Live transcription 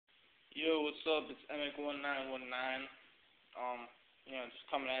Yo, what's up? It's Emic1919. Just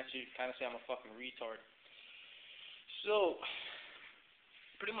coming at you, kind of say I'm a fucking retard. So,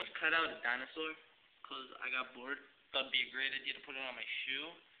 pretty much cut out a dinosaur, because I got bored. Thought it'd be a great idea to put it on my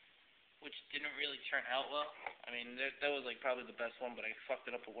shoe, which didn't really turn out well. I mean, that was like probably the best one, but I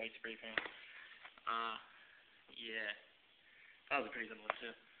fucked it up with white spray paint. Yeah. That was a pretty good one,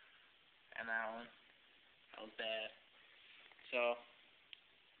 too. And that one. That was bad. So,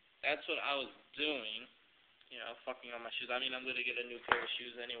 that's what I was doing. Fucking on my shoes. I mean, I'm gonna get a new pair of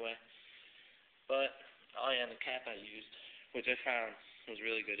shoes anyway. But, oh yeah, the cap I used, which I found was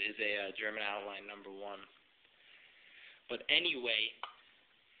really good, is a German outline #1. But anyway,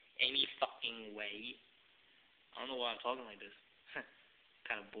 any fucking way, I don't know why I'm talking like this.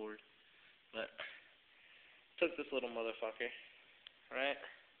 Kind of bored. But, took this little motherfucker, right?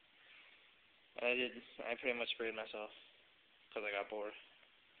 I pretty much sprayed myself, because I got bored.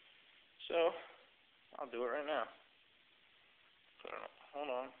 So, I'll do it right now. Hold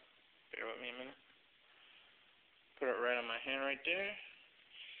on. Bear with me a minute. Put it right on my hand right there.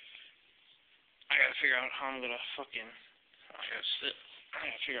 I gotta figure out how I'm gonna fucking... I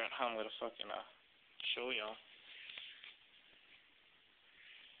gotta figure out how I'm gonna fucking, show y'all.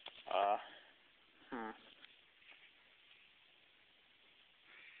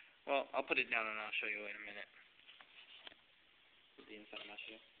 Well, I'll put it down and I'll show you in a minute. Put the inside of my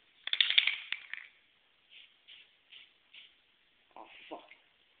shoe. Oh, fuck.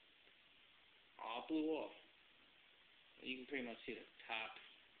 Oh, it blew off. You can pretty much see the top.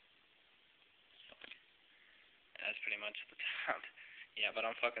 That's pretty much the top. Yeah, but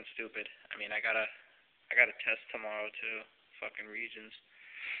I'm fucking stupid. I mean, I got a test tomorrow too. Fucking Regions.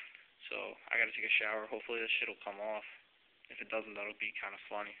 So, I gotta take a shower. Hopefully this shit'll come off. If it doesn't, that'll be kind of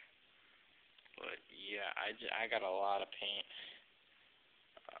funny. But, yeah, I got a lot of paint.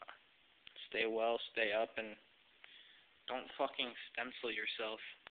 Stay well, stay up, and don't fucking stencil yourself.